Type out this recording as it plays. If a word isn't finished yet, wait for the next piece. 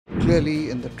clearly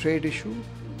in the trade issue,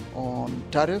 on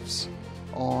tariffs,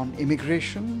 on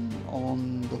immigration,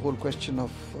 on the whole question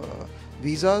of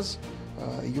visas.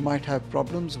 You might have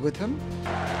problems with him.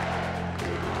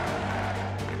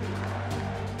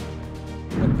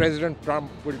 President Trump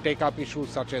will take up issues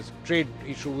such as trade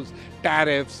issues,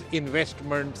 tariffs,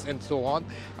 investments, and so on.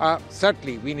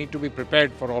 Certainly, we need to be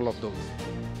prepared for all of those.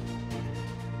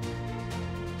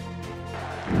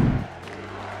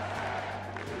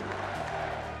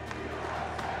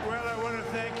 Well, I want to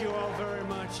thank you all very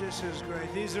much. This is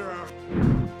great. These are our...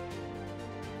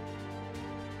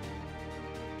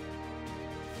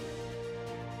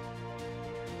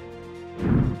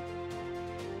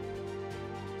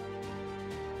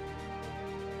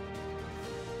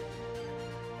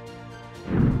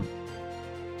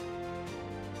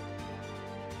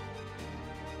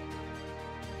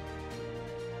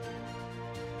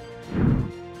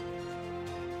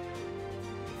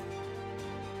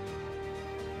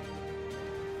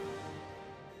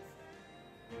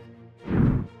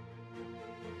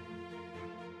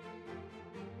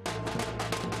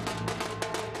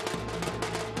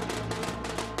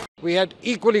 We had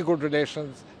equally good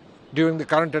relations during the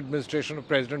current administration of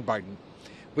President Biden.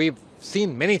 We've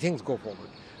seen many things go forward.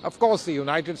 Of course, the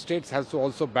United States has to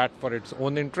also bat for its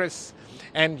own interests,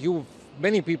 and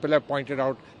many people have pointed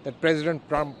out that President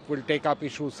Trump will take up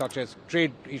issues such as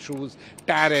trade issues,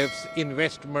 tariffs,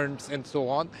 investments, and so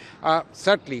on.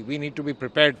 Certainly, we need to be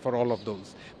prepared for all of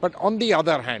those. But on the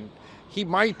other hand, he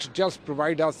might just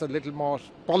provide us a little more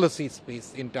policy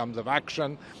space in terms of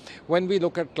action. When we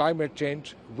look at climate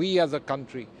change, we as a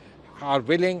country are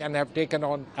willing and have taken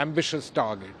on ambitious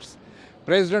targets.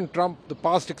 President Trump, the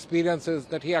past experience is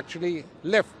that he actually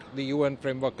left the UN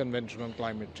Framework Convention on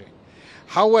Climate Change.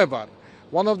 However,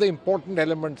 one of the important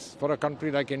elements for a country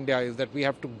like India is that we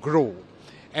have to grow.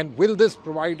 And will this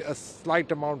provide a slight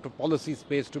amount of policy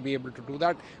space to be able to do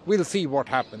that? We'll see what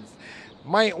happens.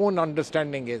 My own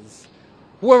understanding is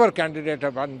whichever candidate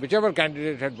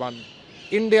had won,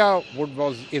 India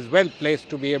is well placed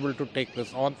to be able to take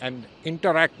this on and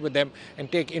interact with them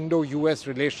and take Indo-US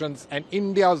relations and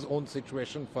India's own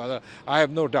situation further. I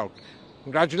have no doubt.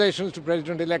 Congratulations to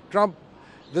President-elect Trump.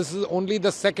 This is only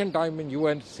the second time in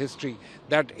UN's history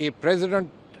that a president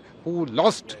who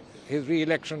lost his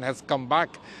re-election has come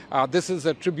back. This is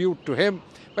a tribute to him,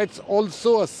 but it's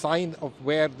also a sign of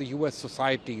where the US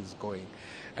society is going.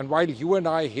 And while you and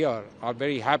I here are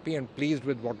very happy and pleased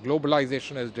with what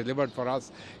globalization has delivered for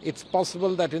us, it's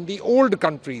possible that in the old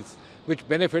countries which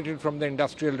benefited from the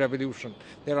Industrial Revolution,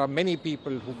 there are many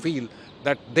people who feel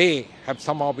that they have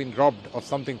somehow been robbed of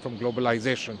something from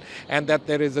globalization, and that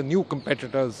there is a new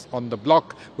competitors on the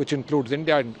block, which includes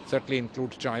India and certainly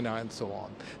includes China and so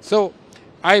on. So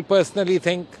I personally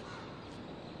think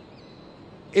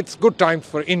it's good times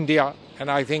for India,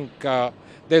 and I think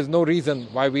there's no reason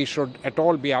why we should at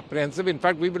all be apprehensive. In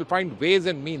fact, we will find ways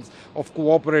and means of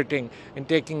cooperating in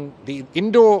taking the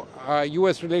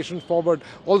Indo-US relations forward,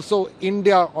 also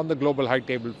India on the global high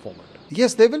table forward.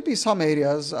 Yes, there will be some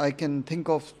areas. I can think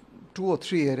of 2 or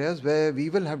 3 areas where we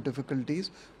will have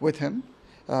difficulties with him.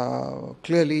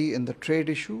 Clearly in the trade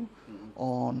issue,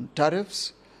 on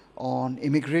tariffs, on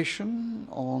immigration,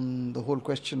 on the whole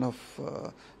question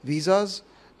of visas.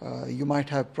 You might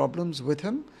have problems with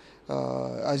him.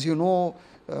 As you know,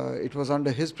 it was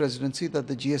under his presidency that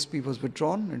the GSP was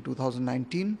withdrawn in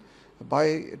 2019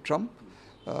 by Trump.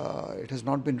 It has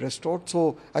not been restored.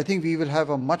 So I think we will have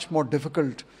a much more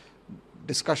difficult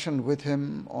discussion with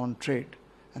him on trade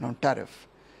and on tariff.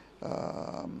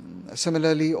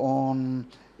 Similarly, on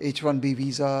H-1B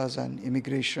visas and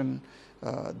immigration,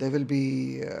 there will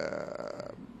be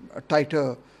a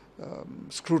tighter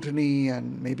scrutiny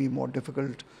and maybe more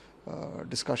difficult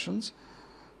discussions.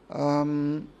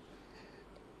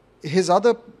 His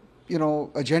other,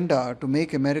 agenda to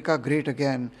make America great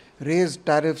again, raise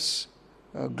tariffs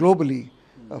globally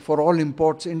for all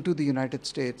imports into the United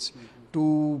States,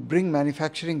 to bring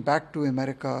manufacturing back to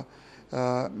America,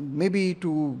 maybe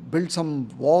to build some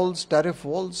walls, tariff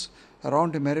walls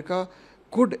around America,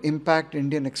 could impact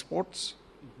Indian exports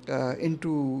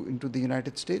into the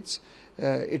United States.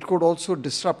 It could also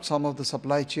disrupt some of the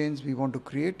supply chains we want to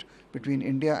create between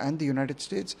India and the United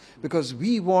States, because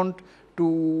we want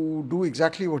to do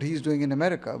exactly what he's doing in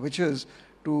America, which is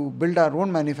to build our own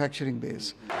manufacturing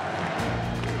base.